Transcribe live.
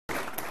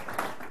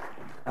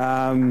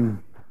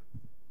Um,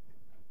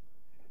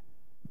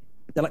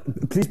 yeah,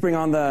 please bring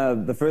on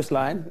the first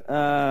slide.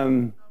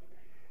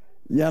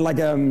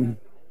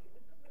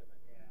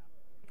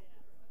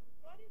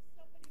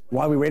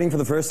 While we're waiting for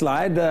the first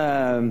slide,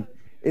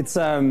 it's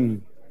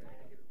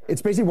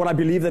basically what I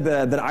believe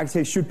that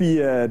architects should be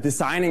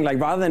designing. Like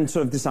rather than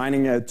sort of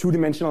designing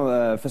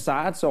two-dimensional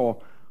facades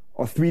or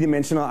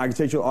three-dimensional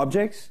architectural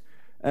objects,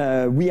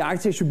 we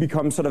architects should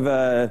become sort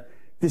of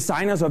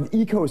designers of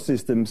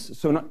ecosystems.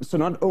 So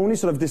not only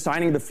sort of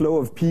designing the flow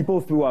of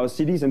people through our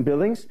cities and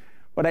buildings,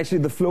 but actually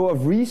the flow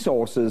of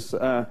resources,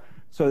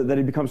 so that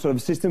it becomes sort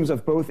of systems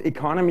of both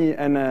economy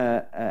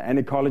and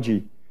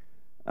ecology.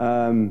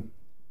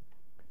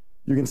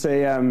 You can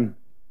say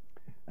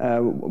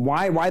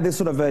why this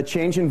sort of a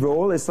change in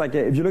role. It's like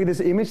if you look at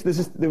this image,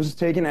 this was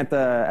taken at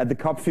the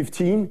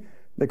COP15,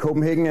 the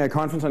Copenhagen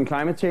Conference on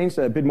Climate Change,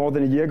 a bit more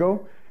than a year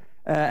ago.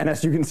 And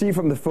as you can see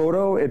from the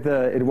photo,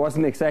 it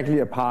wasn't exactly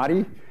a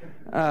party.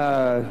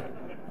 I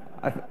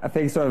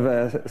think sort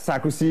of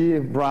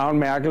Sarkozy, Brown,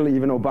 Merkel,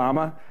 even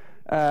Obama,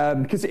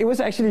 because it was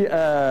actually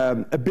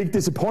a big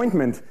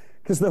disappointment,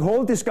 because the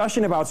whole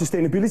discussion about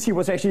sustainability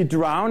was actually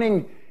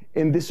drowning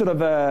in this sort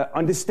of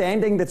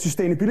understanding that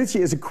sustainability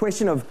is a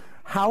question of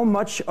how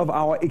much of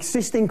our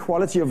existing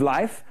quality of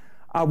life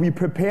are we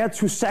prepared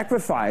to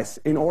sacrifice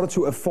in order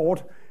to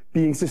afford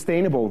being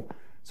sustainable.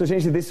 So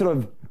essentially this sort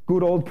of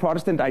good old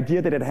Protestant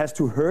idea that it has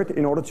to hurt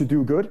in order to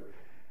do good.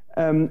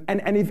 And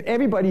if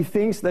everybody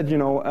thinks that, you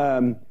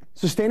know,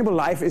 sustainable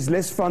life is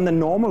less fun than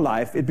normal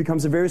life, it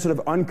becomes a very sort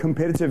of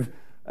uncompetitive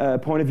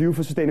point of view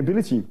for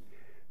sustainability.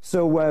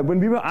 So when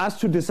we were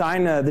asked to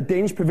design the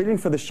Danish pavilion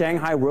for the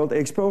Shanghai World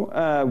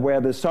Expo,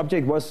 where the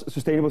subject was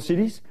sustainable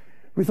cities,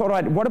 we thought,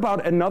 all right, what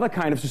about another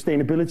kind of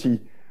sustainability?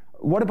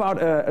 What about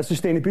a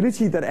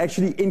sustainability that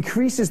actually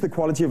increases the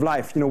quality of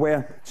life, you know,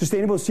 where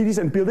sustainable cities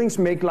and buildings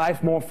make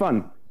life more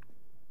fun?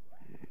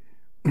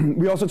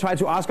 We also tried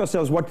to ask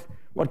ourselves,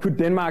 what could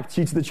Denmark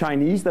teach the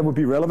Chinese that would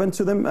be relevant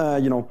to them?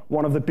 You know,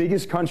 one of the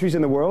biggest countries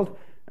in the world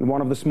and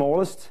one of the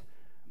smallest.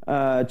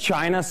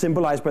 China,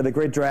 symbolized by the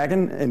great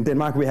dragon. In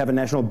Denmark, we have a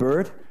national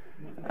bird.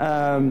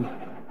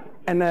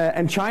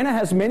 And China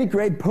has many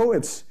great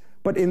poets,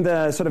 but in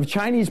the sort of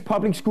Chinese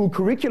public school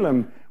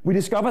curriculum, we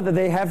discovered that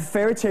they have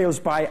fairy tales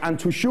by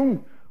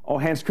Antushung,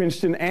 or Hans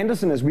Christian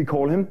Andersen, as we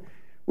call him,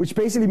 which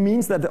basically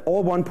means that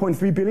all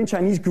 1.3 billion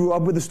Chinese grew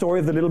up with the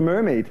story of the Little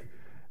Mermaid.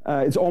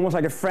 It's almost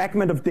like a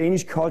fragment of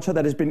Danish culture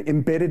that has been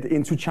embedded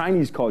into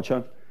Chinese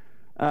culture.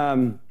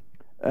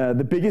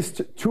 The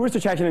biggest tourist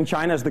attraction in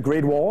China is the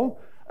Great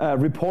Wall,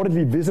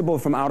 reportedly visible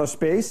from outer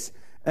space.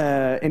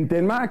 In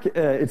Denmark,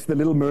 it's the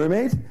Little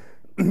Mermaid.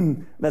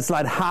 That's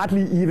like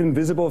hardly even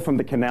visible from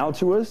the canal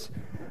tours.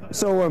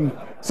 So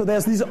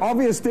there's these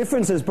obvious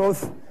differences.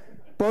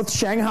 Both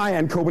Shanghai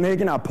and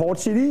Copenhagen are port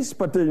cities,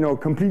 but you know,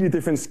 completely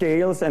different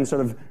scales and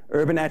sort of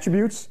urban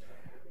attributes.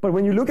 But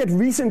when you look at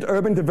recent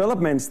urban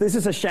developments, this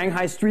is a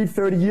Shanghai street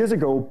 30 years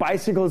ago,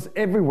 bicycles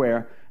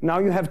everywhere. Now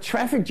you have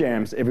traffic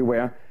jams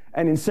everywhere.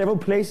 And in several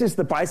places,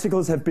 the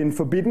bicycles have been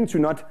forbidden to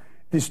not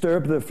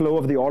disturb the flow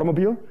of the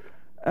automobile.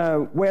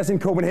 Whereas in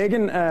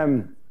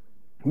Copenhagen,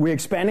 we're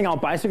expanding our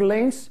bicycle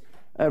lanes.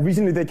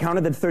 Recently, they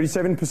counted that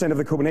 37% of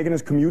the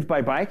Copenhageners commute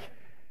by bike.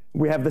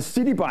 We have the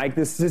city bike,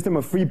 this system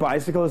of free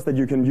bicycles that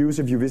you can use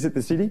if you visit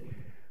the city.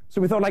 So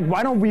we thought, like,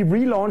 why don't we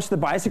relaunch the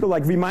bicycle,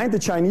 like remind the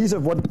Chinese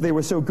of what they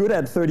were so good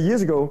at 30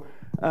 years ago,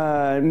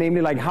 namely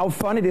like how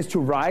fun it is to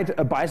ride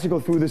a bicycle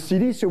through the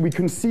city. So we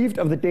conceived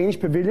of the Danish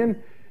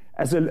pavilion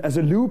as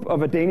a loop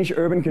of a Danish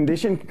urban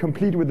condition,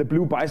 complete with the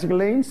blue bicycle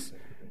lanes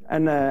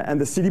and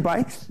the city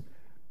bikes.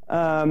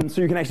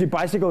 So you can actually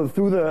bicycle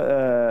through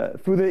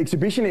the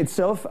exhibition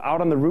itself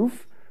out on the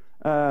roof,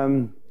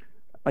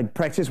 like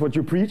practice what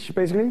you preach,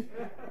 basically.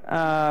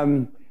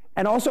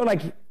 And also,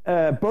 like,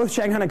 both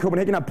Shanghai and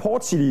Copenhagen are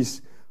port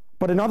cities.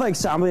 But another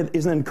example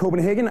is in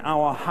Copenhagen,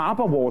 our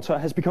harbor water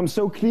has become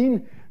so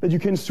clean that you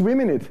can swim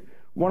in it.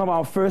 One of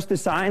our first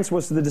designs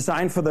was the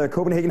design for the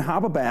Copenhagen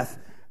harbor bath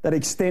that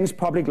extends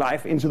public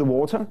life into the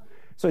water.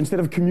 So instead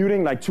of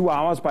commuting like 2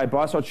 hours by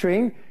bus or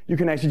train, you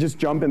can actually just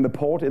jump in the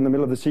port in the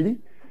middle of the city.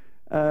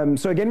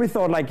 So again, we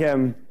thought, like,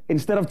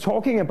 instead of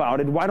talking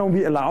about it, why don't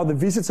we allow the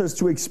visitors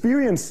to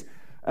experience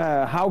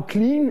how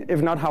clean,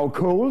 if not how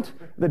cold,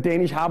 the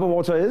Danish harbor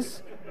water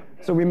is.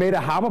 So we made a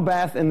harbor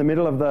bath in the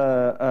middle of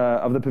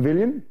the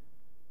pavilion.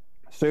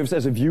 Serves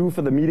as a view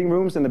for the meeting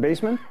rooms in the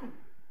basement.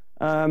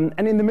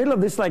 And in the middle of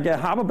this, like, a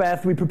harbor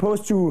bath, we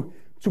proposed to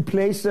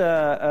place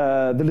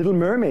the Little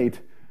Mermaid.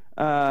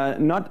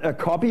 Not a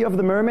copy of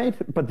the mermaid,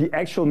 but the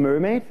actual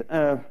mermaid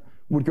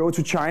would go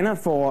to China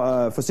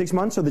for 6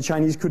 months, so the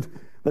Chinese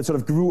that sort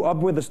of grew up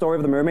with the story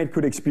of the mermaid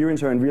could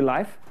experience her in real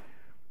life.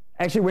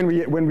 Actually,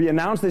 when we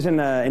announced this in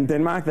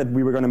Denmark that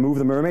we were going to move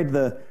the mermaid,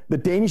 the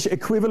Danish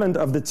equivalent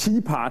of the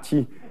Tea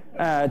Party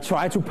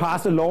tried to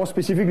pass a law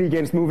specifically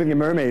against moving a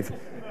mermaid.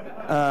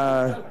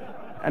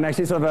 And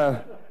actually, sort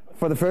of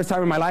for the first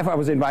time in my life, I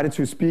was invited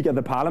to speak at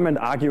the parliament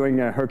arguing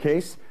her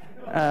case.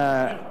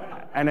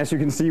 And as you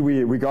can see,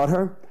 we got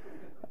her.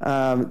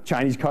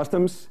 Chinese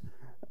customs.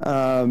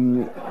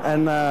 And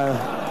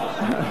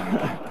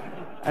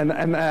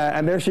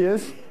there she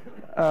is.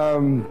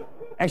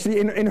 Actually,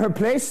 in her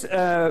place,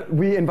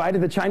 we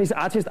invited the Chinese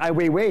artist Ai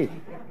Weiwei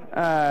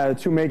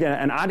to make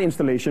an art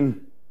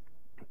installation.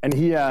 And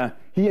he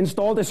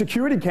installed a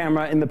security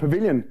camera in the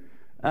pavilion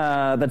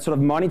that sort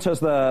of monitors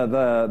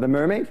the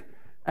mermaid,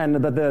 and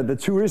that the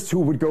tourists who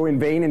would go in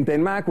vain in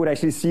Denmark would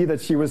actually see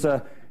that she was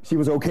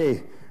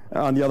okay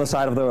on the other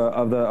side of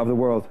the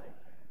world.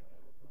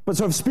 But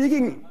sort of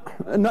speaking,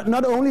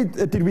 not only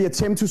did we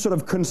attempt to sort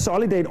of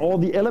consolidate all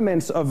the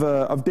elements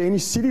of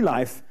Danish city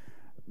life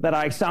that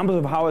are examples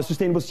of how a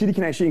sustainable city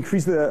can actually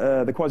increase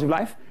the quality of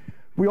life,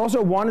 we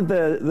also wanted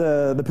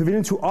the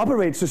pavilion to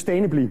operate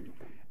sustainably.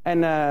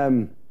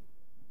 And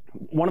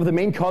one of the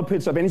main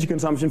culprits of energy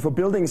consumption for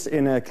buildings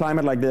in a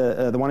climate like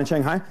the one in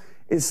Shanghai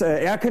is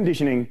air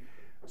conditioning.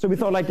 So we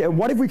thought, like,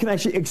 what if we can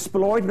actually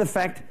exploit the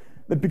fact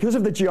that because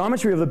of the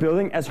geometry of the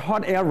building, as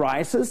hot air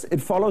rises, it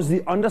follows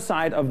the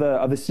underside of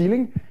the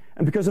ceiling,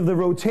 and because of the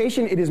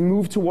rotation, it is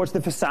moved towards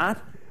the facade.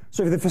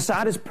 So if the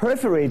facade is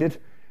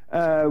perforated,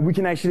 we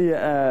can actually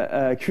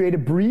create a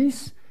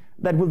breeze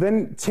that will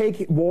then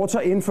take water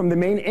in from the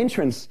main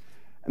entrance.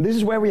 And this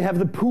is where we have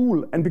the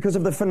pool, and because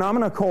of the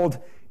phenomena called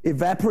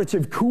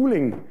evaporative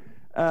cooling,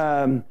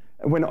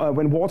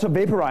 when water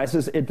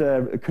vaporizes, it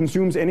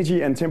consumes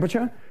energy and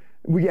temperature.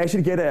 We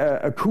actually get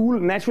a cool,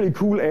 naturally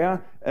cool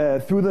air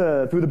through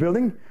the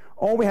building.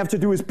 All we have to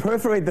do is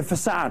perforate the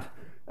facade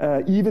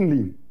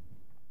evenly.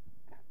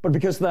 But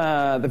because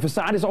the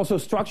facade is also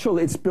structural,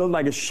 it's built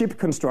like a ship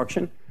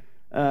construction.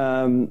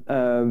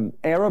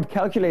 Arup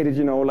calculated,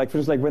 like for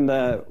instance, like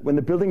when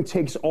the building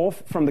takes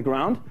off from the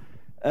ground,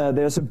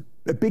 there's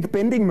a big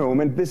bending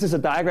moment. This is a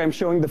diagram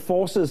showing the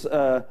forces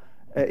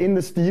in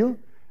the steel.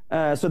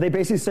 So they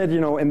basically said,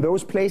 in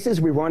those places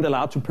we weren't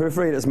allowed to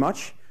perforate as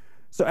much.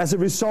 So as a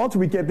result,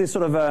 we get this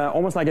sort of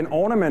almost like an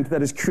ornament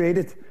that is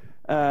created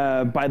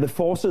by the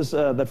forces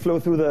that flow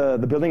through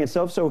the building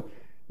itself. So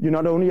you're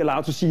not only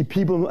allowed to see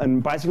people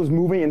and bicycles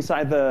moving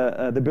inside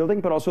the building,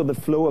 but also the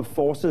flow of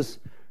forces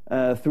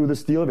through the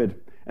steel of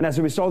it. And as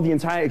a result, the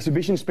entire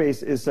exhibition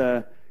space is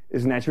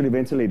naturally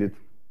ventilated.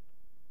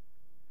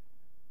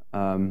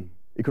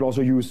 It could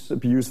also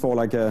be used for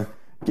like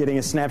getting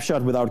a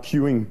snapshot without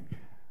queuing.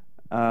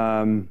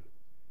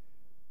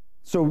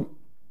 So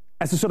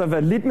as a sort of a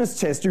litmus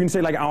test, you can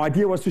say, like, our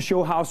idea was to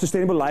show how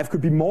sustainable life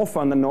could be more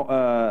fun than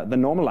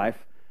normal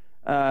life.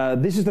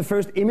 This is the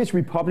first image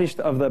we published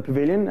of the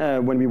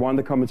pavilion when we won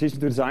the competition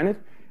to design it.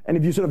 And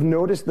if you sort of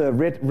notice the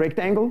red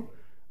rectangle,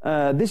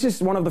 this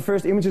is one of the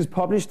first images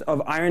published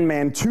of Iron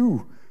Man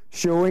 2,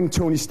 showing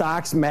Tony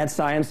Stark's Mad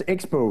Science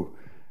Expo.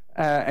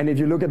 And if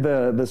you look at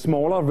the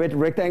smaller red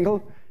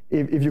rectangle,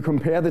 if you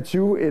compare the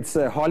two, it's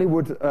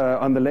Hollywood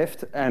on the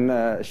left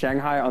and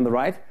Shanghai on the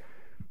right.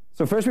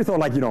 So first we thought,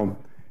 like,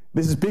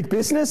 this is big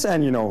business,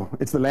 and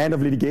it's the land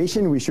of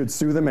litigation. We should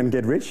sue them and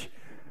get rich.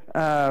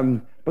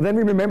 But then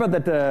we remembered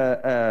that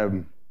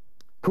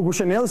Coco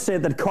Chanel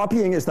said that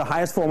copying is the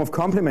highest form of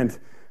compliment.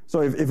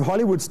 So if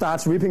Hollywood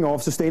starts ripping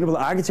off sustainable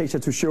architecture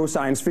to show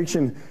science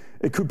fiction,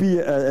 it could be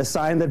a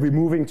sign that we're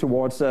moving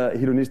towards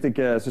hedonistic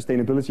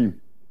sustainability.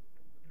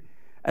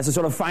 As a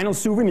sort of final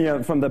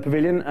souvenir from the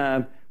pavilion,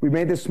 we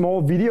made this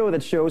small video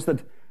that shows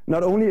that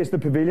not only is the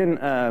pavilion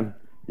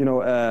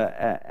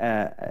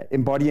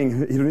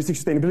embodying hedonistic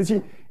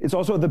sustainability, it's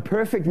also the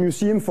perfect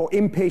museum for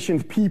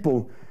impatient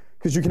people,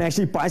 because you can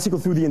actually bicycle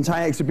through the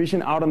entire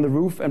exhibition out on the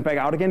roof and back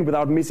out again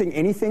without missing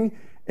anything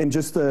in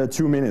just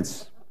 2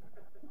 minutes.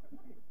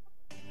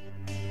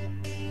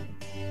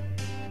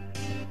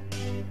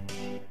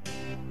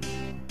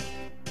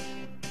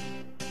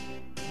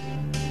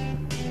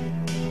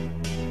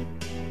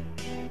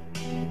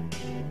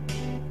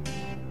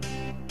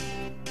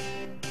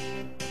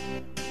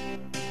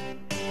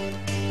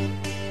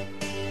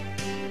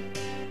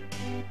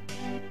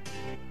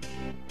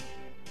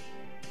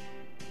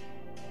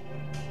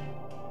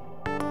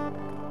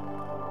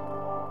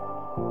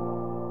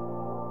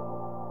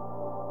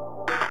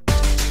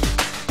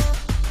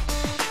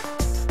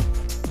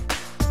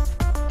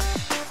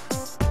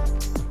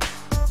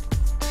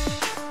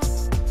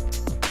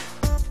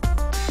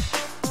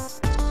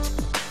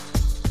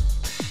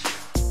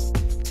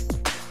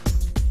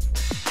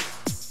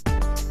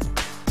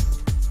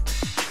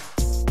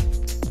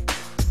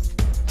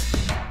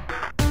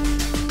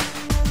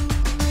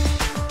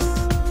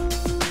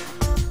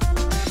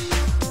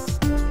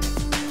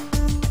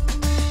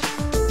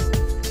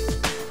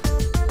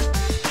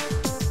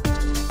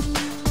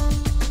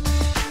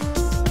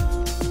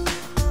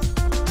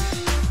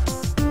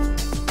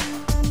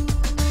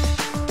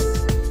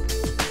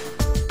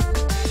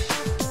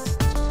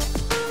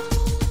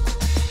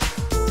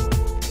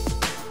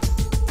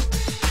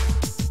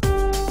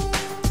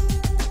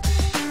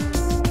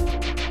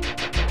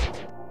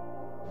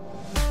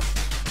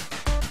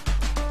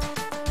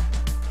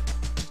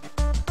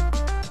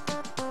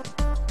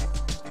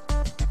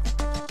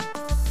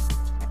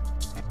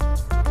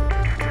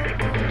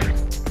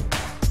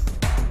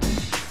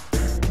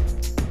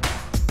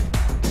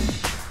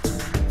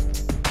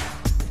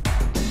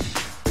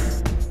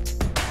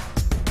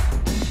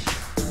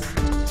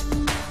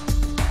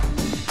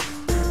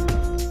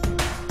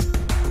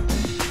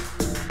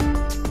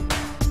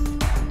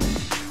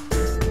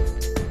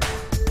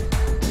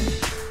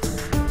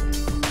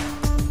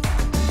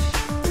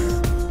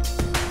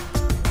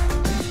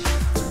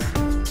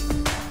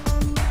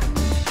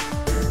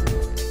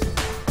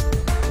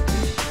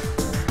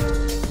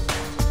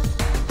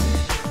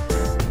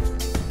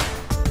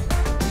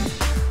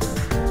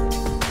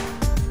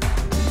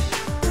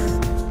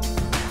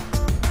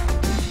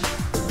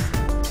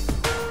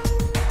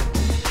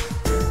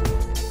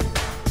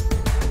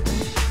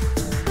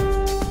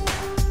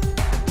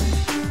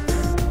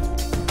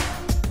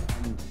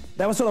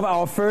 that was sort of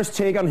our first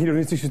take on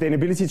hedonistic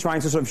sustainability, trying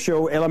to sort of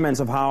show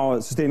elements of how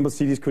sustainable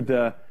cities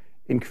could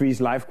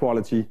increase life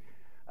quality.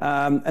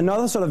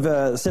 Another sort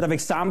of set of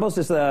examples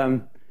is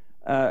a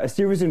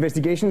series of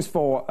investigations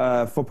for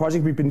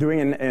projects we've been doing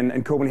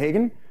in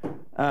Copenhagen.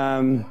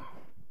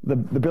 The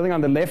building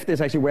on the left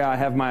is actually where I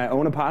have my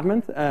own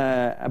apartment,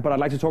 but I'd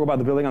like to talk about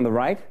the building on the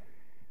right.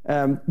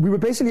 We were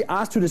basically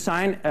asked to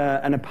design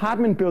an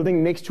apartment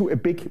building next to a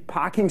big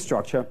parking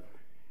structure.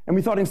 And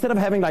we thought, instead of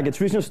having like a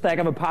traditional stack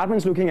of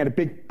apartments looking at a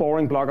big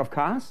boring block of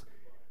cars,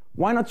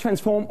 why not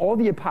transform all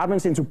the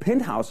apartments into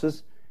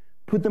penthouses,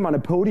 put them on a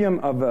podium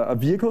of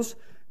vehicles?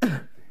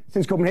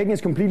 Since Copenhagen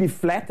is completely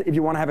flat, if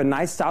you want to have a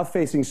nice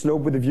south-facing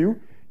slope with a view,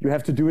 you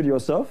have to do it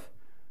yourself.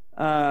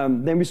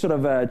 Then we sort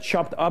of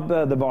chopped up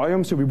the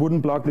volume so we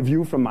wouldn't block the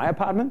view from my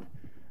apartment.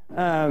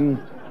 And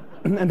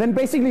then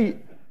basically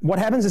what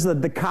happens is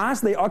that the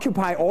cars, they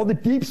occupy all the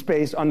deep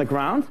space on the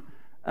ground,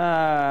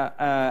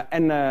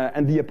 and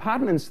the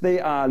apartments, they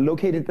are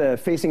located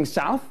facing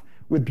south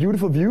with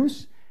beautiful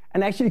views,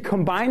 and actually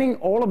combining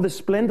all of the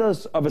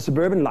splendors of a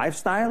suburban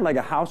lifestyle, like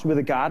a house with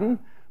a garden,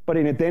 but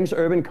in a dense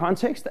urban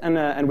context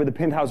and with a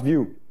penthouse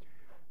view.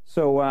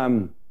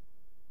 So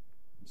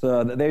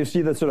there you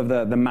see the sort of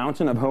the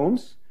mountain of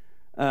homes.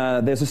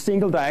 There's a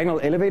single diagonal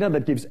elevator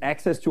that gives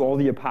access to all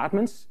the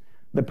apartments.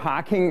 The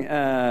parking,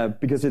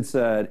 because it's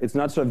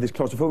not sort of this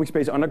claustrophobic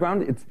space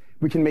underground,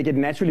 we can make it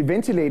naturally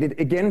ventilated,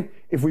 again,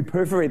 if we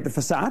perforate the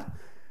facade.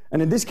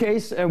 And in this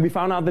case, we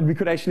found out that we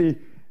could actually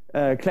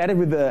clad it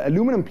with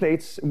aluminum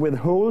plates with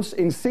holes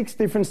in 6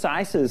 different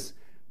sizes,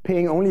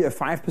 paying only a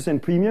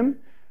 5% premium.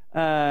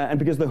 And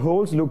because the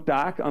holes look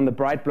dark on the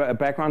bright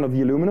background of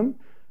the aluminum,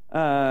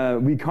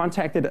 we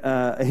contacted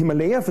a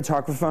Himalaya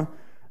photographer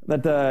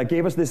that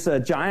gave us this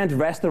giant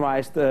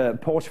rasterized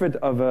portrait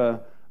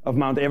of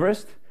Mount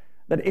Everest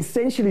that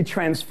essentially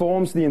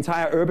transforms the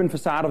entire urban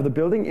facade of the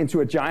building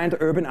into a giant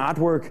urban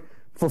artwork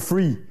for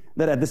free,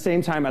 that at the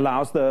same time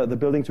allows the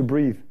building to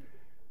breathe.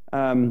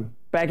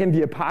 Back in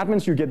the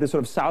apartments, you get this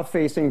sort of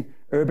south-facing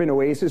urban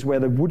oasis where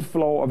the wood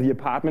floor of the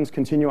apartments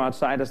continue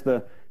outside as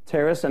the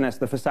terrace and as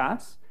the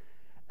facades.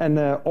 And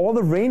all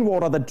the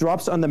rainwater that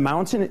drops on the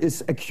mountain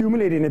is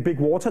accumulated in a big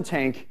water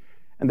tank.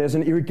 And there's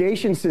an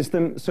irrigation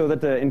system so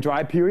that in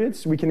dry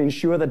periods, we can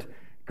ensure that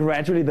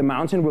gradually the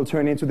mountain will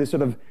turn into this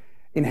sort of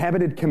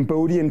inhabited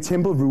Cambodian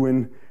temple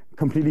ruin,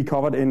 completely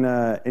covered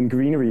in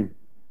greenery.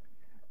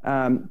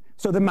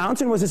 So the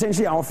mountain was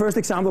essentially our first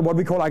example of what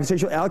we call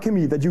architectural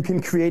alchemy, that you can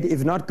create,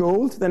 if not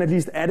gold, then at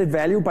least added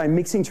value by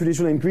mixing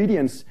traditional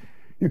ingredients.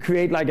 You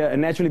create like a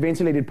naturally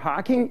ventilated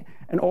parking,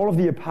 and all of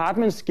the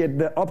apartments get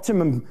the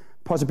optimum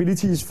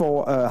possibilities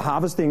for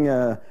harvesting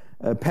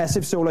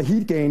passive solar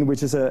heat gain,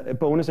 which is a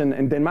bonus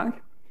in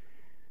Denmark.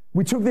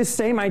 We took this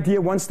same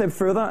idea one step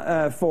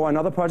further for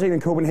another project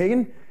in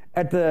Copenhagen,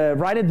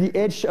 right at the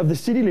edge of the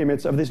city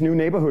limits of this new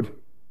neighborhood.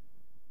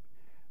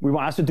 We were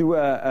asked to do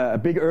a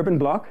big urban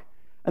block.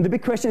 And the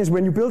big question is,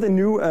 when you build a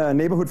new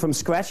neighborhood from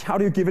scratch, how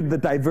do you give it the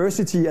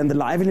diversity and the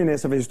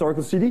liveliness of a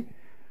historical city?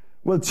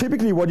 Well,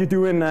 typically what you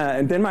do in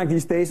Denmark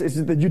these days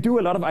is that you do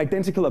a lot of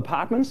identical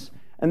apartments,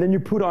 and then you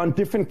put on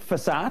different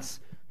facades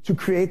to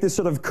create this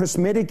sort of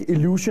cosmetic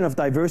illusion of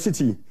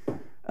diversity.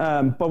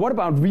 But what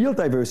about real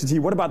diversity?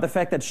 What about the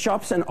fact that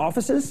shops and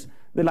offices,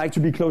 they like to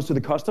be close to the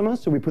customers,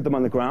 so we put them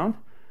on the ground.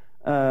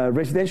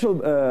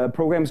 Residential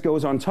programs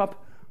goes on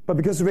top, but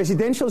because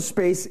residential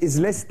space is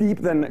less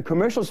deep than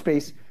commercial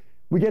space,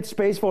 we get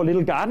space for a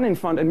little garden in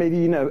front and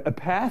maybe a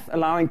path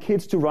allowing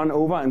kids to run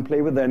over and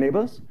play with their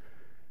neighbors.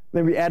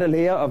 Then we add a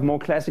layer of more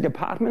classic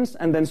apartments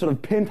and then sort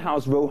of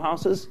penthouse row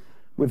houses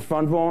with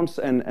front lawns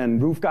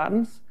and roof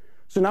gardens.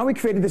 So now we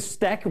created this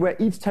stack where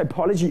each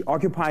typology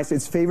occupies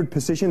its favorite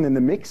position in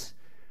the mix.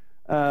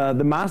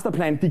 The master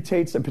plan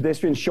dictates a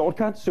pedestrian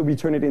shortcut, so we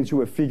turn it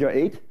into a figure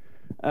 8,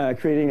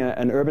 creating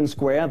an urban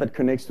square that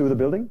connects through the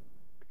building.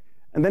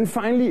 And then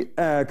finally,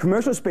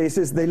 commercial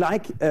spaces, they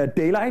like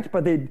daylight,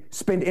 but they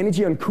spend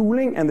energy on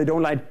cooling and they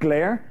don't like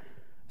glare.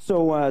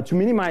 So to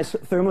minimize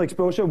thermal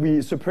exposure,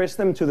 we suppress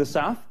them to the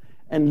south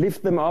and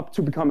lift them up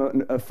to become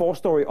a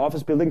 4-story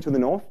office building to the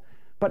north.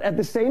 But at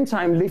the same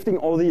time, lifting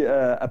all the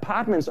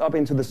apartments up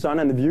into the sun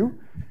and the view.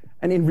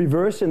 And in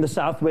reverse, in the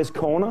southwest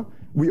corner,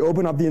 we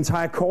open up the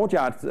entire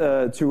courtyard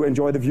to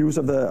enjoy the views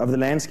of the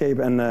landscape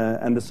and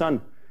the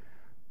sun.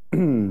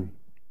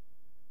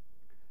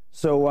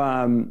 So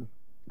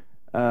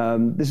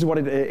this is what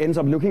it ends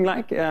up looking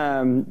like. You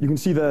can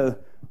see the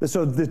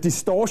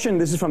distortion.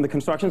 This is from the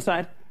construction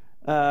site.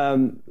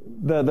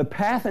 The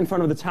path in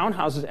front of the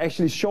townhouses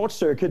actually short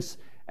circuits,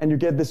 and you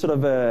get this sort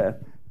of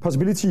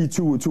possibility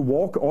to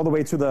walk all the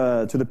way to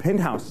the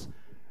penthouse.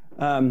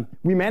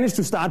 We managed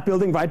to start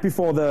building right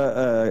before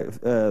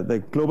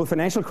the global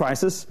financial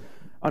crisis.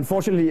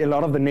 Unfortunately, a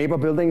lot of the neighbor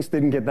buildings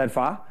didn't get that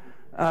far,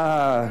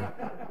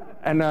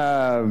 and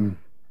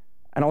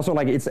also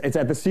like it's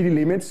at the city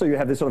limits, so you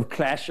have this sort of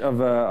clash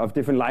of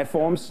different life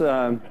forms.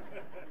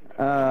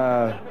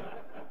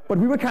 But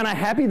we were kind of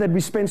happy that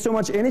we spent so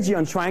much energy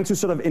on trying to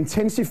sort of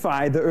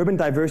intensify the urban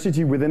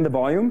diversity within the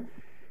volume,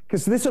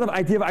 Because this sort of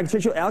idea of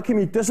architectural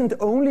alchemy doesn't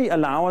only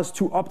allow us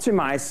to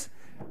optimize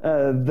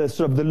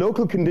the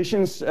local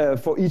conditions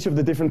for each of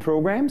the different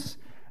programs.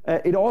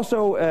 It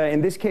also,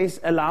 in this case,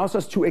 allows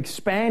us to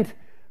expand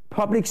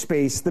public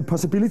space, the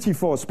possibility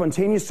for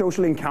spontaneous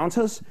social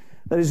encounters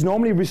that is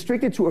normally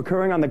restricted to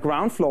occurring on the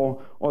ground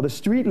floor or the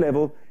street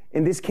level.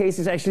 In this case,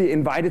 is actually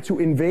invited to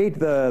invade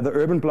the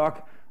urban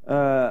block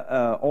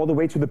all the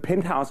way to the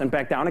penthouse and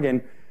back down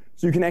again.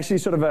 So you can actually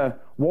sort of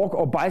walk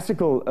or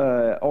bicycle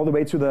all the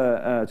way to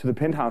the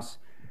penthouse.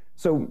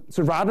 So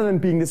rather than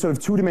being this sort of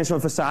two-dimensional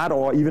facade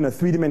or even a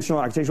three-dimensional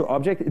architectural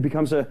object, it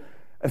becomes a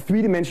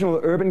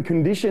three-dimensional urban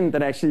condition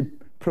that actually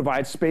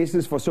provides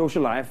spaces for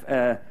social life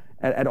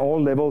at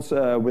all levels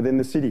within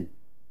the city.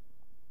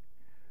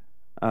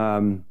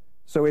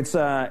 So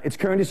it's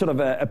currently sort of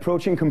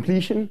approaching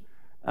completion.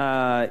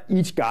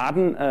 Each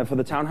garden for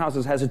the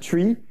townhouses has a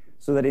tree,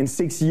 so that in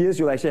 6 years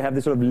you'll actually have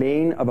this sort of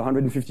lane of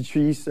 150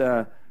 trees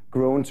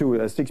grown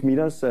to 6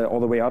 meters all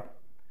the way up.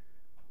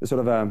 This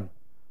sort of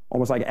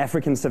almost like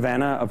African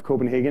savanna of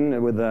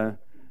Copenhagen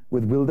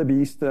with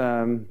wildebeest.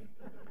 And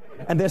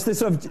there's this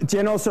sort of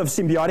general sort of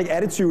symbiotic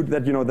attitude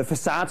that, you know, the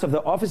facades of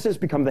the offices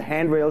become the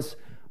handrails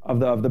of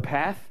the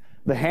path.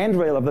 The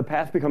handrail of the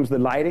path becomes the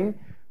lighting.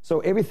 So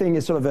everything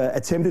is sort of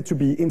attempted to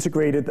be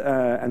integrated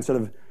and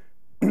sort of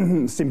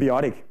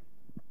symbiotic.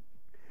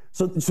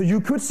 So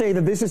you could say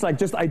that this is like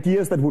just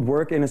ideas that would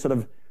work in a sort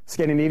of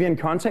Scandinavian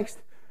context.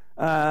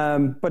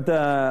 But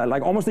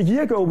like almost a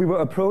year ago, we were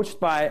approached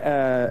by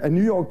a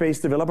New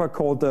York-based developer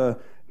called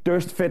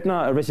Durst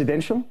Fettner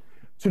Residential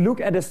to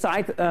look at a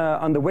site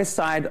on the west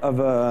side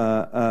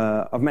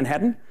of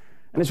Manhattan.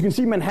 And as you can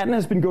see, Manhattan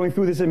has been going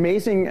through this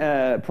amazing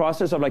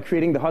process of like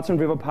creating the Hudson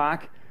River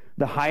Park,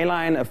 the High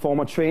Line, a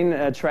former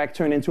train track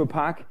turned into a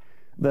park.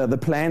 The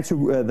plan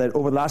to that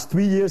over the last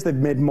 3 years they've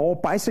made more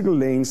bicycle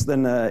lanes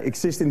than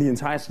exist in the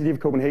entire city of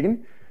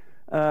Copenhagen.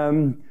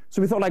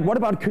 So we thought, like, what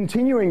about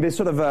continuing this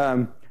sort of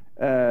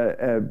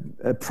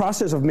a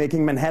process of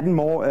making Manhattan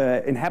more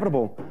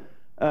inhabitable?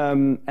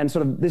 And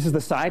sort of this is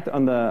the site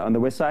on the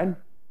west side,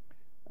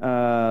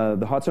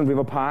 the Hudson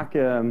River Park,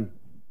 and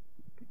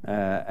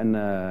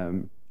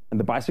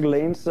the bicycle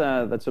lanes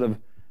that sort of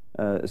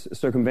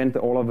circumvent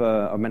all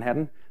of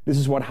Manhattan. This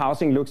is what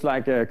housing looks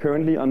like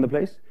currently on the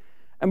place.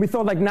 And we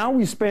thought, like, now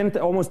we spent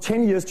almost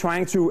 10 years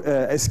trying to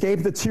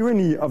escape the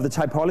tyranny of the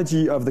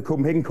typology of the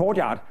Copenhagen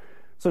courtyard.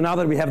 So now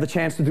that we have the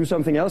chance to do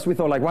something else, we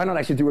thought, like, why not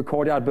actually do a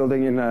courtyard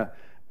building in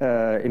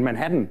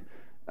Manhattan?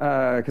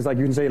 Because, like,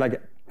 you can say,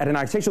 like, at an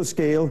architectural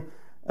scale,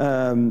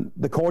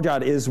 the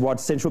courtyard is what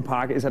Central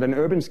Park is at an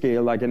urban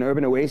scale, like an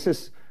urban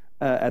oasis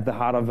at the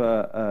heart of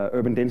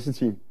urban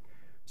density.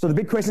 So the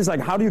big question is, like,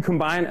 how do you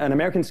combine an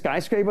American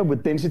skyscraper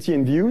with density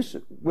and views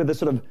with the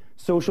sort of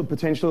social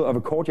potential of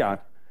a courtyard?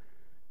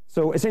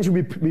 So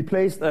essentially, we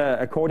placed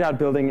a courtyard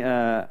building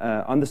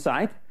on the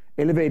site,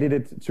 elevated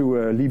it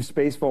to leave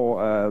space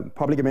for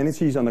public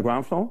amenities on the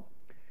ground floor.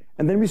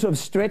 And then we sort of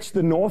stretched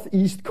the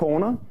northeast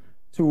corner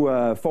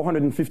to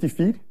 450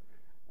 feet,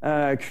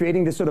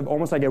 creating this sort of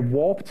almost like a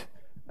warped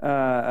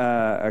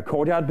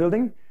courtyard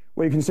building,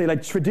 where you can say,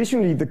 like,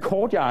 traditionally the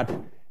courtyard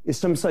is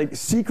some like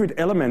secret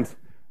element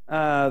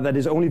that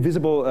is only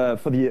visible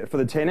for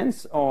the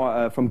tenants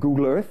or from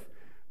Google Earth.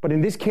 But in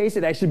this case,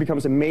 it actually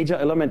becomes a major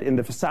element in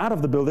the facade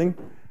of the building.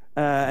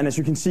 And as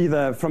you can see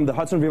from the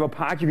Hudson River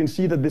Park, you can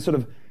see that this sort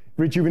of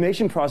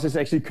rejuvenation process is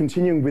actually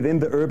continuing within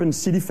the urban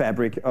city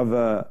fabric of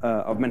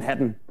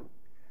Manhattan.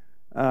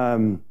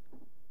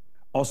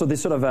 Also,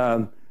 this sort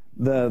of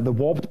the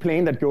warped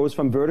plane that goes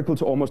from vertical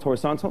to almost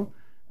horizontal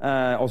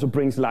also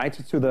brings light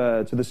to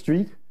the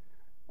street.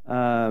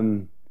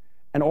 And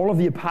all of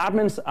the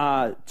apartments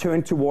are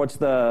turned towards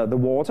the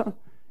water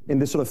in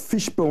this sort of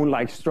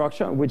fishbone-like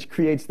structure, which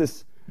creates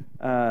this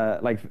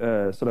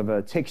sort of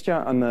a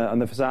texture on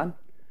the facade.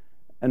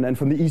 And then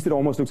from the east, it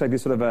almost looks like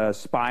this sort of a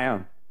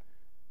spire.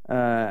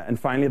 And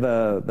finally,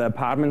 the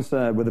apartments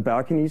with the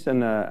balconies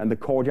and the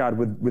courtyard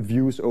with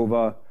views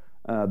over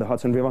the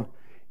Hudson River.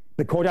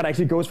 The courtyard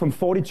actually goes from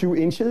 42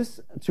 inches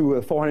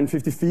to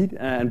 450 feet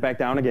and back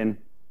down again.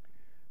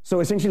 So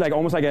essentially, like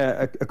almost like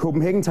a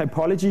Copenhagen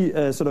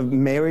typology sort of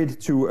married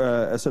to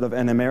a sort of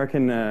an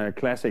American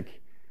classic.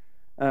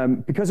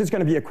 Because it's going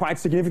to be a quite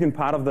significant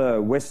part of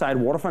the West Side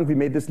waterfront, we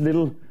made this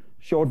little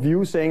short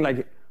view saying,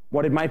 like,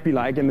 what it might be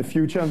like in the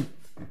future,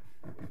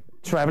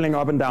 traveling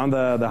up and down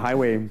the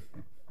highway.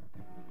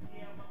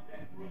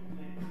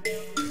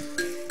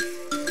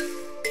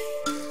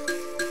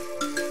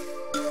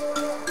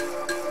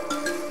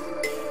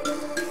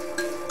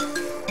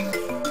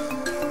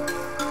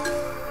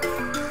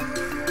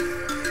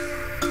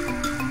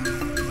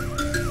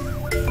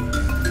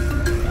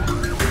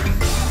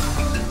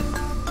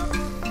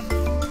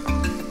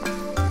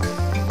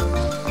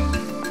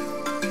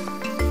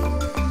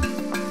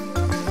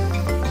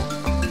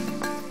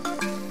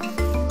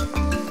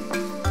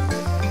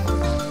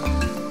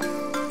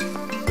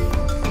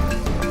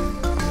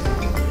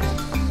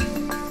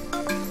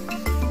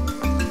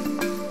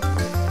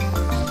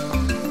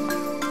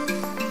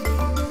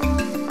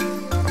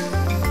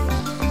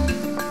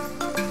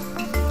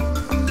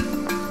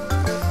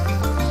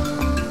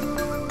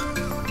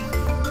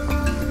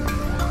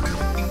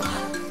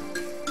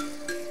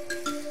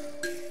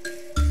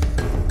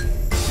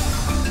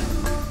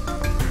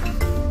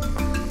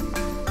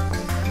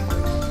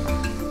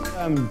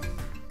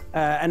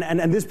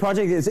 And this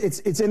project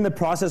it's in the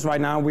process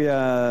right now.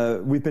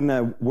 We've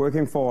been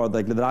working for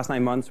like the last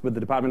 9 months with the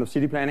Department of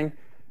City Planning,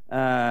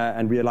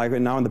 and we are like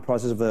now in the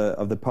process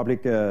of the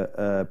public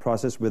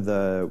process with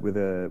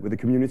the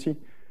community.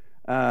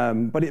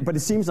 But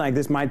it seems like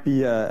this might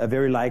be a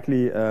very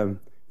likely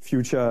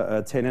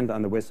future tenant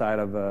on the west side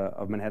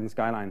of Manhattan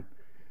skyline.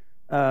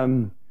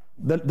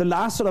 The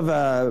last sort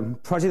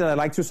of project that I'd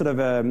like to sort of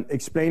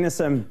explain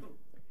is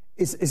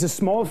a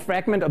small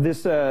fragment of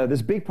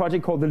this big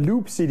project called the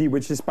Loop City,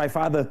 which is by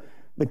far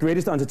the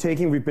greatest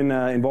undertaking we've been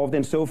involved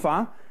in so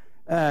far.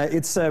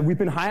 We've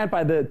been hired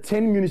by the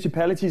 10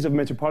 municipalities of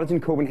metropolitan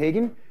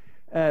Copenhagen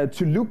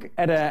to look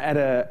at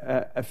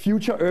a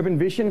future urban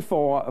vision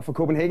for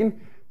Copenhagen,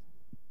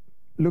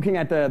 looking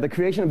at the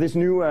creation of this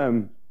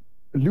new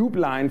loop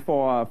line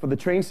for the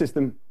train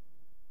system.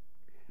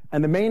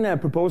 And the main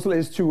proposal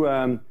is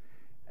to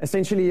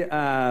essentially,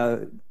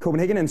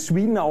 Copenhagen and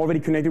Sweden are already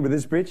connected with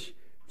this bridge,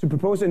 to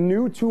propose a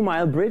new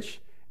 2-mile bridge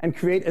and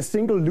create a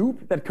single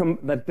loop that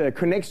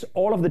connects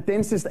all of the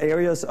densest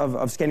areas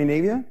of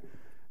Scandinavia.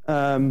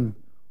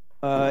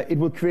 It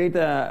will create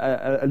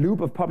a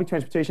loop of public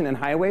transportation and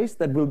highways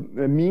that will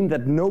mean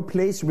that no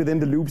place within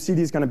the loop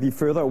city is going to be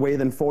further away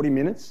than 40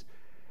 minutes.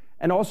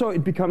 And also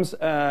it becomes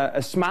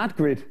a smart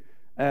grid,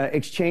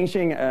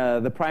 exchanging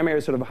the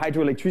primary sort of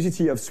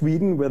hydroelectricity of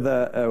Sweden with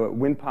the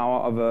wind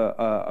power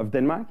of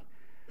Denmark.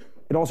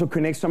 It also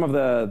connects some of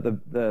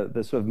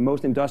the sort of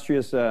most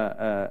industrious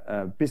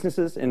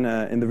businesses in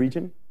the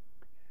region.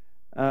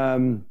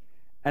 And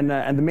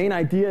the main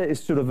idea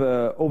is sort of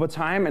over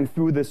time and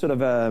through this sort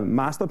of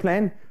master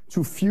plan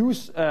to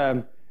fuse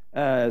sort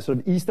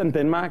of eastern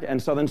Denmark and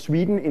southern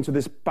Sweden into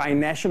this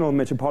binational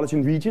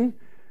metropolitan region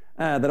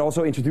that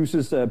also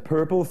introduces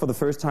purple for the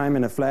first time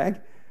in a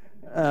flag.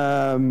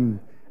 And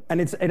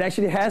it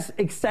actually has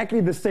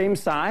exactly the same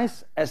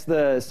size as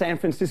the San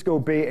Francisco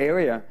Bay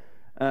Area.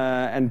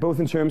 And both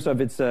in terms of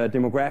its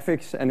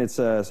demographics and its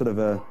sort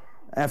of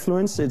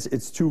affluence,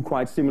 it's two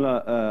quite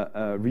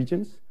similar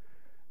regions.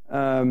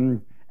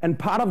 And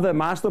part of the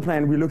master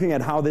plan, we're looking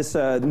at how this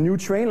new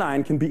train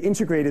line can be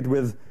integrated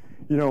with,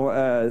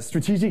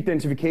 strategic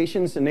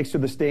densifications next to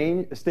the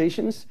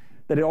stations.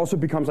 That it also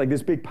becomes like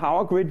this big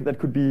power grid that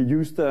could be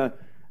used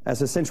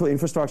as a central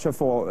infrastructure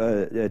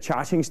for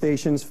charging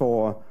stations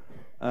for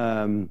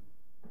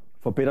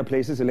better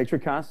places,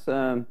 electric cars.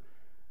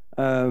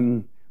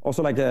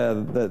 Also, like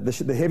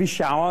the heavy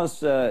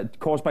showers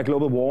caused by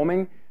global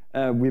warming,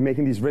 we're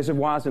making these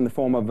reservoirs in the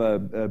form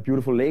of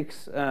beautiful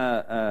lakes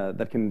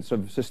that can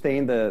sort of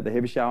sustain the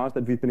heavy showers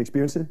that we've been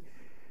experiencing.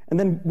 And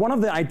then one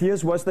of the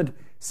ideas was that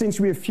since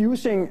we are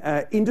fusing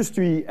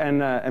industry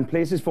and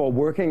places for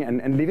working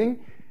and living,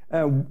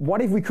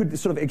 what if we could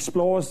sort of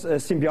explore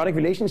symbiotic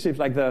relationships,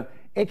 like the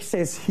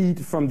excess heat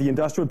from the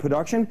industrial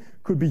production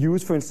could be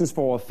used, for instance,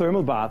 for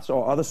thermal baths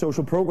or other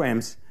social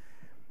programs.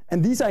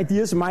 And these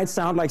ideas might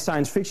sound like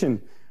science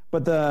fiction,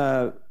 but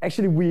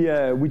actually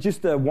we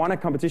just won a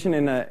competition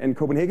in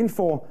Copenhagen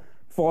for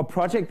a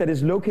project that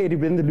is located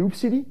within the Loop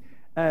City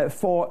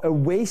for a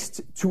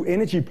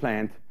waste-to-energy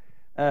plant.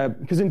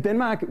 Because in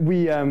Denmark,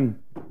 we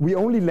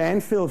only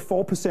landfill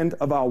 4%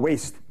 of our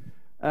waste.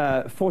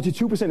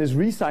 42% is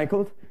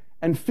recycled,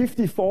 and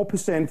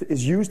 54%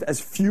 is used as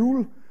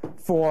fuel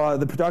for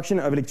the production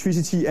of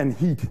electricity and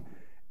heat.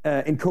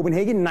 In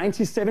Copenhagen,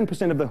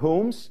 97% of the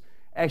homes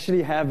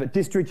actually have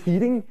district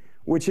heating,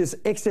 which is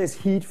excess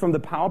heat from the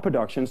power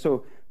production.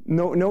 So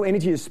no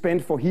energy is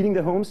spent for heating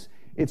the homes.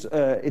 It's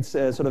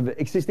sort of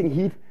existing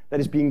heat that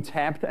is being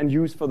tapped and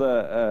used for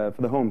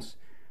the homes.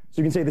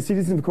 So you can say the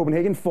citizens of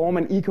Copenhagen form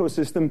an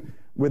ecosystem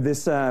with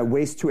this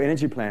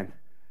waste-to-energy plant.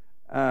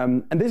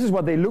 And this is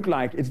what they look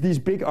like. It's these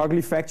big,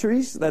 ugly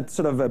factories that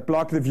sort of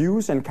block the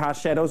views and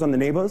cast shadows on the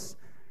neighbors.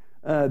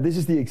 This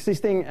is the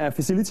existing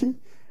facility.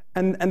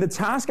 And the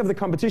task of the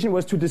competition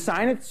was to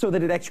design it so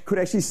that it could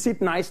actually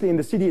sit nicely in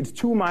the city. It's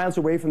 2 miles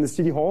away from the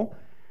city hall.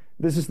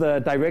 This is the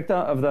director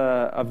of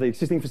the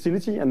existing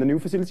facility and the new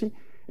facility.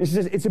 And she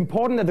says it's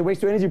important that the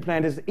waste-to-energy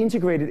plant is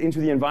integrated into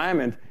the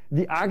environment.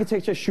 The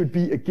architecture should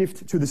be a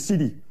gift to the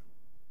city.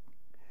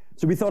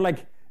 So we thought,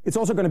 like, it's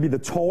also going to be the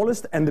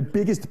tallest and the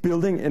biggest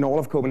building in all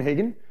of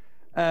Copenhagen.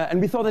 And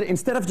we thought that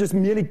instead of just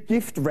merely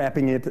gift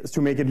wrapping it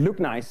to make it look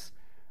nice,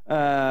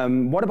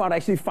 what about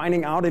actually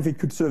finding out if it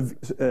could sort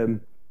of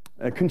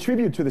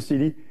contribute to the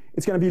city?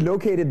 It's going to be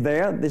located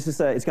there. This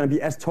is it's going to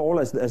be as tall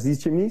as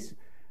these chimneys.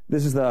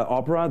 This is the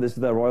opera. This is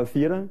the Royal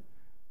Theatre.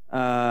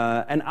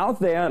 And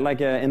out there,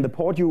 like in the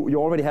port, you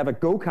already have a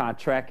go-kart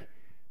track.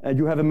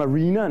 You have a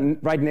marina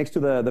right next to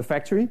the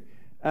factory.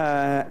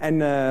 And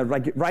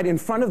like right in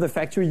front of the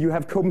factory, you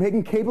have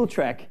Copenhagen Cable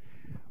Track,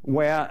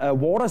 where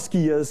water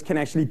skiers can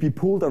actually be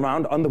pulled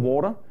around on the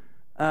water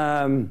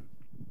in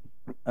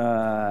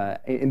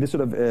this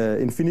sort of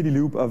infinity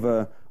loop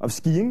of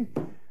skiing.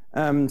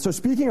 So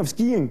speaking of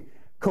skiing,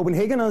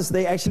 Copenhageners,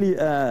 they actually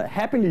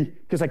happily,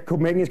 because like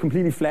Copenhagen is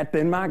completely flat,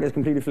 Denmark is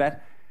completely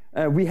flat,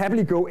 we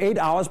happily go 8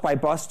 hours by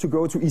bus to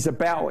go to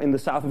Isaberg in the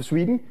south of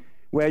Sweden,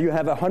 where you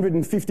have a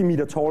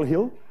 150-meter tall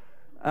hill.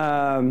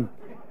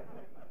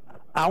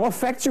 Our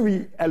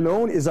factory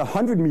alone is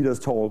 100 meters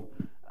tall.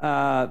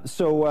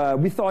 So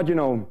we thought,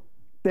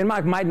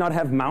 Denmark might not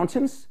have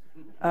mountains,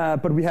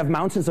 but we have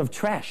mountains of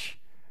trash.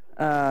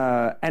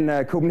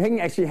 And Copenhagen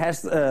actually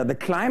has the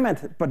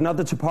climate, but not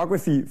the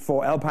topography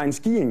for alpine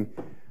skiing.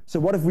 So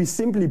what if we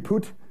simply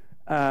put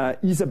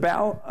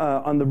Isabel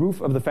on the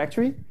roof of the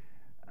factory?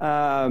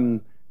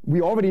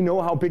 We already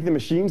know how big the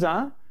machines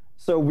are,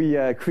 so we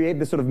create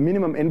the sort of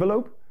minimum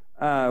envelope.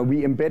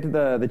 We embed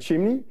the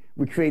chimney.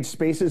 We create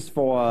spaces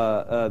for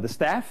the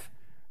staff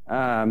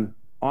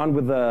on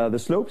with the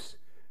slopes.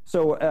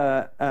 So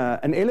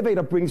an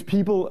elevator brings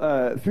people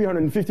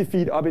 350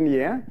 feet up in the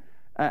air.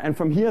 And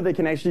from here, they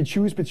can actually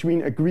choose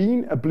between a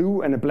green, a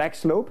blue, and a black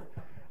slope.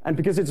 And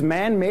because it's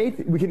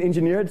man-made, we can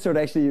engineer it so it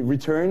actually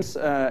returns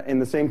in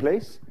the same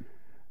place.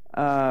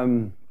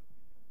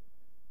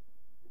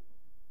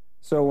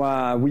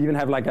 So we even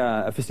have like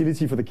a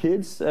facility for the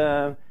kids,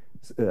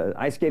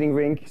 ice skating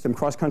rink, some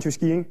cross-country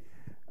skiing.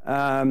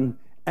 And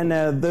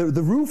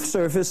the roof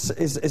surface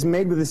is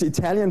made with this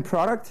Italian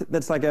product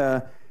that's like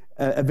a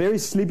very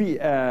slippy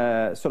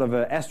sort of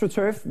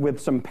AstroTurf with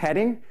some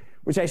padding,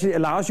 which actually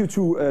allows you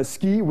to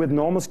ski with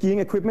normal skiing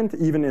equipment,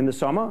 even in the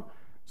summer.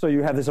 So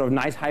you have this sort of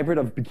nice hybrid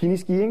of bikini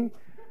skiing.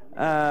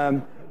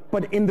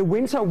 But in the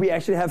winter, we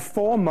actually have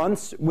 4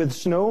 months with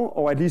snow,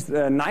 or at least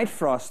night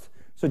frost.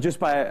 So just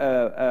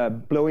by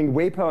blowing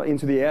vapor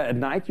into the air at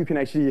night, you can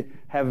actually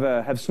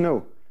have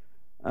snow.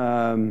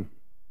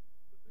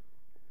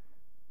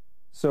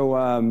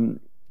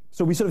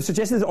 So we sort of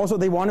suggested also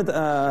they wanted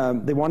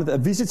a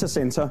visitor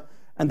center,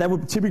 and that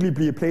would typically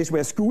be a place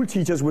where school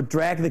teachers would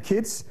drag the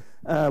kids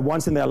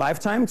once in their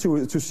lifetime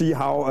to see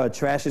how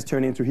trash is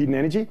turned into heat and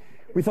energy.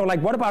 We thought,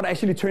 like, what about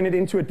actually turn it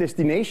into a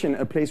destination,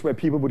 a place where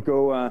people would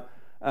go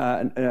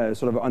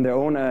sort of on their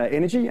own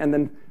energy, and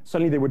then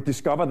suddenly they would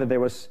discover that there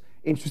was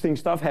interesting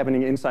stuff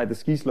happening inside the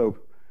ski slope.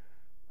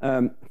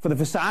 For the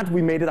facade,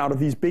 we made it out of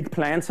these big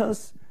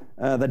planters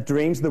that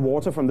drains the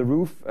water from the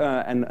roof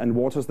and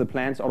waters the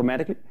plants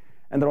automatically.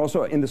 And that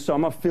also in the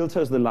summer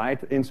filters the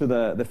light into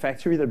the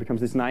factory. That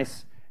becomes this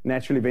nice,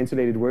 naturally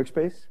ventilated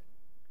workspace.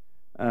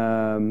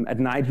 At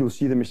night, you'll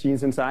see the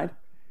machines inside.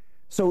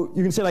 So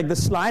you can say, like, the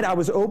slide I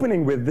was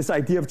opening with, this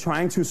idea of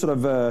trying to sort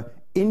of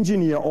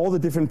engineer all the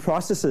different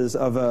processes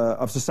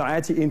of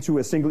society into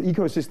a single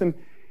ecosystem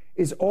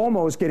is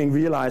almost getting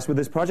realized with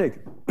this project.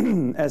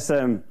 As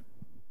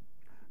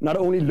not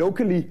only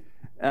locally,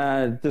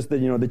 just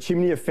the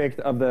chimney effect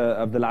of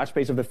the large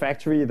space of the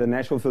factory, the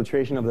natural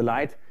filtration of the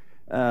light,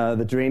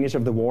 the drainage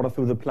of the water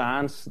through the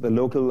plants, the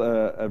local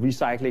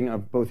recycling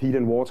of both heat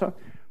and water,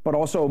 but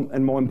also,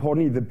 and more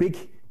importantly, the big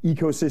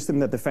ecosystem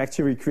that the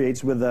factory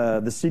creates with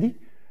the city.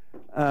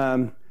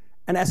 And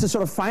as a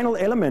sort of final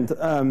element,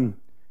 you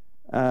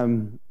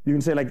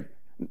can say, like,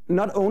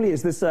 not only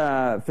is this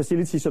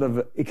facility sort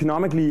of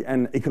economically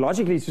and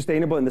ecologically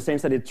sustainable in the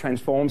sense that it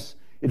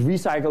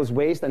recycles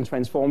waste and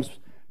transforms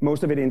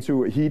most of it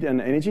into heat and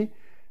energy,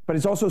 but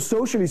it's also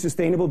socially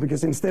sustainable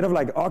because instead of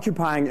like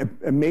occupying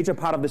a major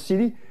part of the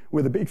city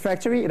with a big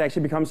factory, it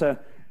actually becomes a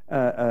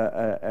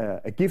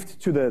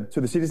gift to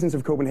the citizens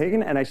of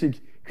Copenhagen and actually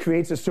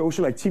creates a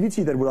social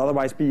activity that would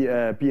otherwise be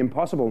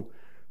impossible.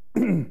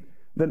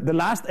 The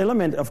last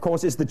element, of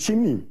course, is the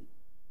chimney.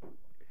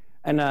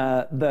 And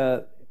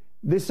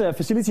this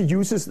facility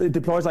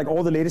deploys like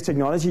all the latest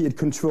technology. It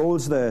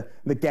controls the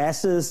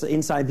gases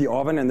inside the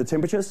oven and the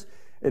temperatures.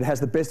 It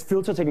has the best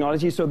filter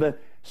technology, so the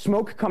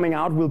smoke coming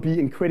out will be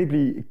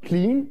incredibly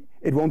clean.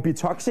 It won't be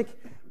toxic,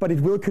 but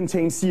it will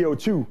contain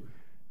CO2.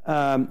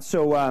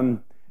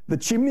 The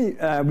chimney,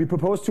 we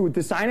propose to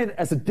design it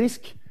as a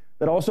disc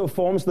that also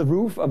forms the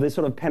roof of this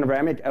sort of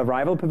panoramic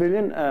arrival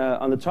pavilion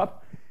on the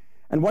top.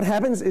 And what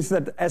happens is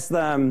that as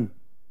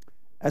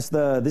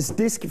this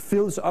disc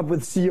fills up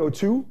with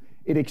CO2,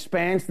 it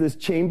expands this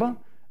chamber,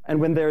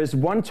 and when there is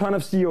 1 ton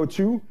of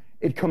CO2,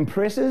 it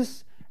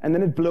compresses, and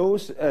then it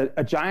blows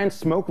a giant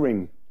smoke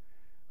ring.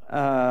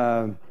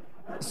 I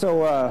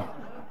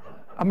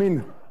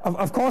mean,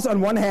 of course,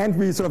 on one hand,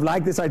 we sort of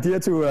like this idea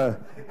to,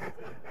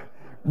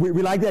 we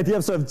like the idea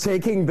of sort of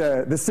taking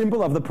the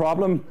symbol of the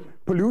problem,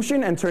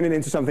 pollution, and turn it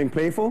into something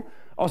playful.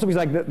 Also, because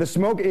like the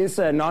smoke is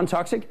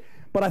non-toxic,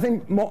 but I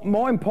think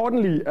more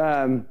importantly,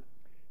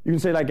 you can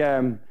say, like,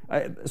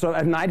 so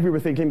at night we were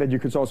thinking that you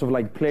could sort of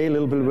like play a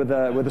little bit with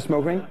the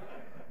smoke ring.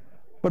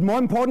 But more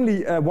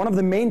importantly, one of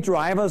the main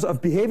drivers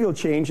of behavioral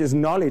change is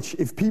knowledge.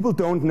 If people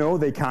don't know,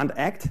 they can't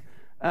act.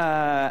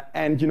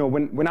 And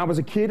when I was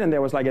a kid and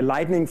there was like a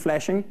lightning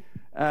flashing,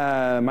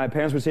 my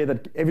parents would say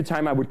that every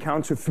time I would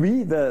count to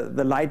 3,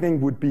 the lightning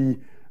would be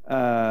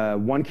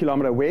 1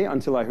 kilometer away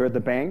until I heard the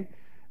bang.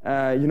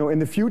 In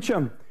the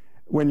future,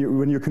 when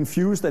you're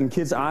confused and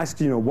kids ask,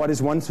 what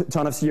is 1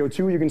 ton of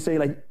CO2, you can say,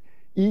 like,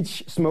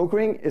 each smoke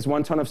ring is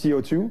 1 ton of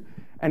CO2.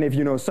 And if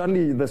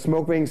suddenly the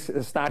smoke rings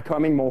start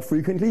coming more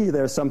frequently,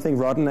 there's something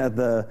rotten at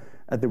the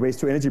waste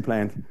to energy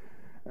plant.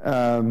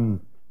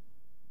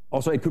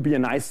 Also, it could be a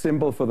nice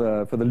symbol for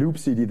the Loop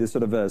City, this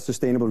sort of a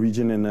sustainable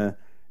region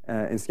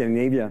in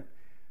Scandinavia.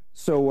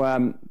 So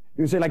you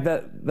can say like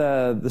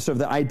the sort of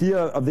the idea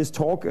of this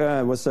talk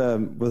was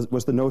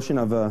the notion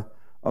of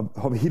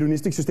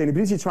hedonistic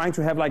sustainability, trying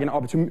to have like an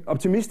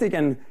optimistic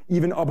and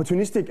even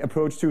opportunistic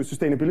approach to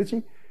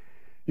sustainability.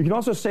 You can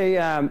also say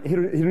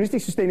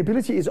hedonistic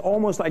sustainability is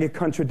almost like a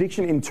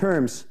contradiction in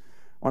terms,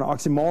 or an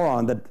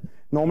oxymoron, that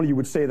normally you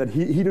would say that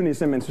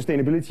hedonism and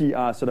sustainability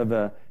are sort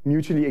of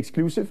mutually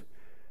exclusive.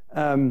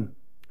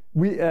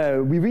 We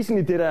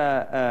recently did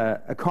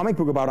a comic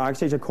book about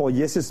architecture called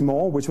Yes is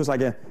More, which was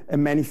like a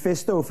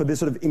manifesto for this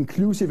sort of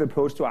inclusive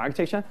approach to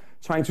architecture,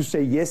 trying to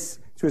say yes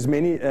to as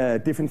many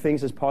different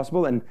things as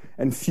possible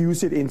and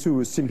fuse it into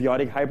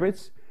symbiotic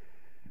hybrids.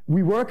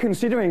 We were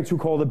considering to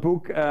call the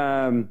book,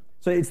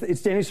 so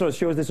it's generally sort of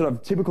shows this sort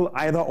of typical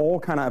either-or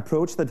kind of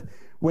approach, that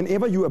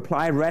whenever you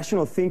apply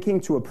rational thinking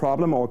to a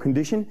problem or a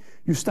condition,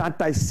 you start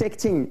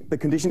dissecting the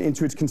condition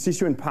into its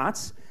constituent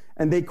parts,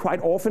 and they quite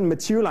often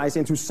materialize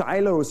into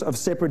silos of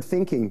separate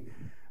thinking.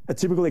 A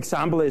typical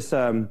example is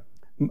sort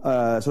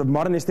of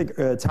modernistic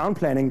town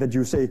planning, that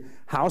you say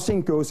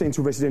housing goes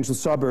into residential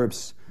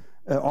suburbs,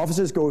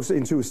 offices goes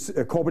into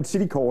corporate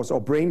city cores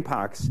or brain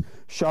parks,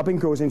 shopping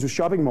goes into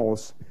shopping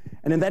malls.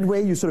 And in that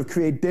way, you sort of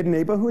create dead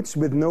neighborhoods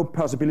with no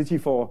possibility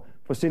for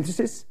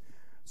synthesis.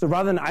 So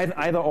rather than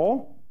either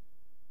or,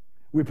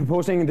 we're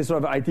proposing this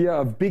sort of idea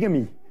of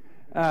bigamy,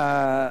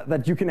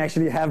 that you can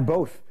actually have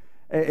both.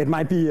 It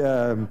might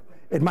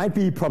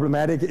be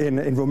problematic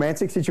in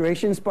romantic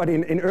situations, but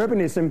in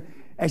urbanism,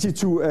 actually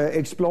to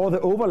explore the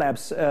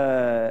overlaps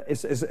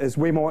is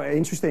way more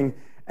interesting.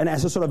 And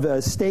as a sort of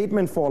a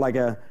statement for like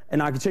an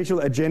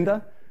architectural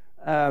agenda,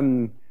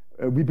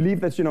 we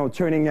believe that, you know,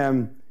 turning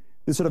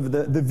the sort of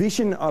the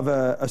vision of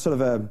a sort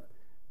of a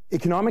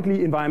economically,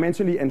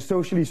 environmentally, and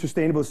socially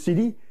sustainable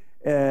city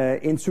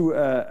into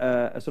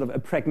a sort of a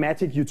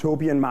pragmatic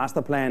utopian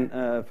master plan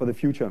for the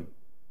future.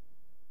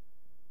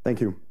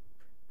 Thank you.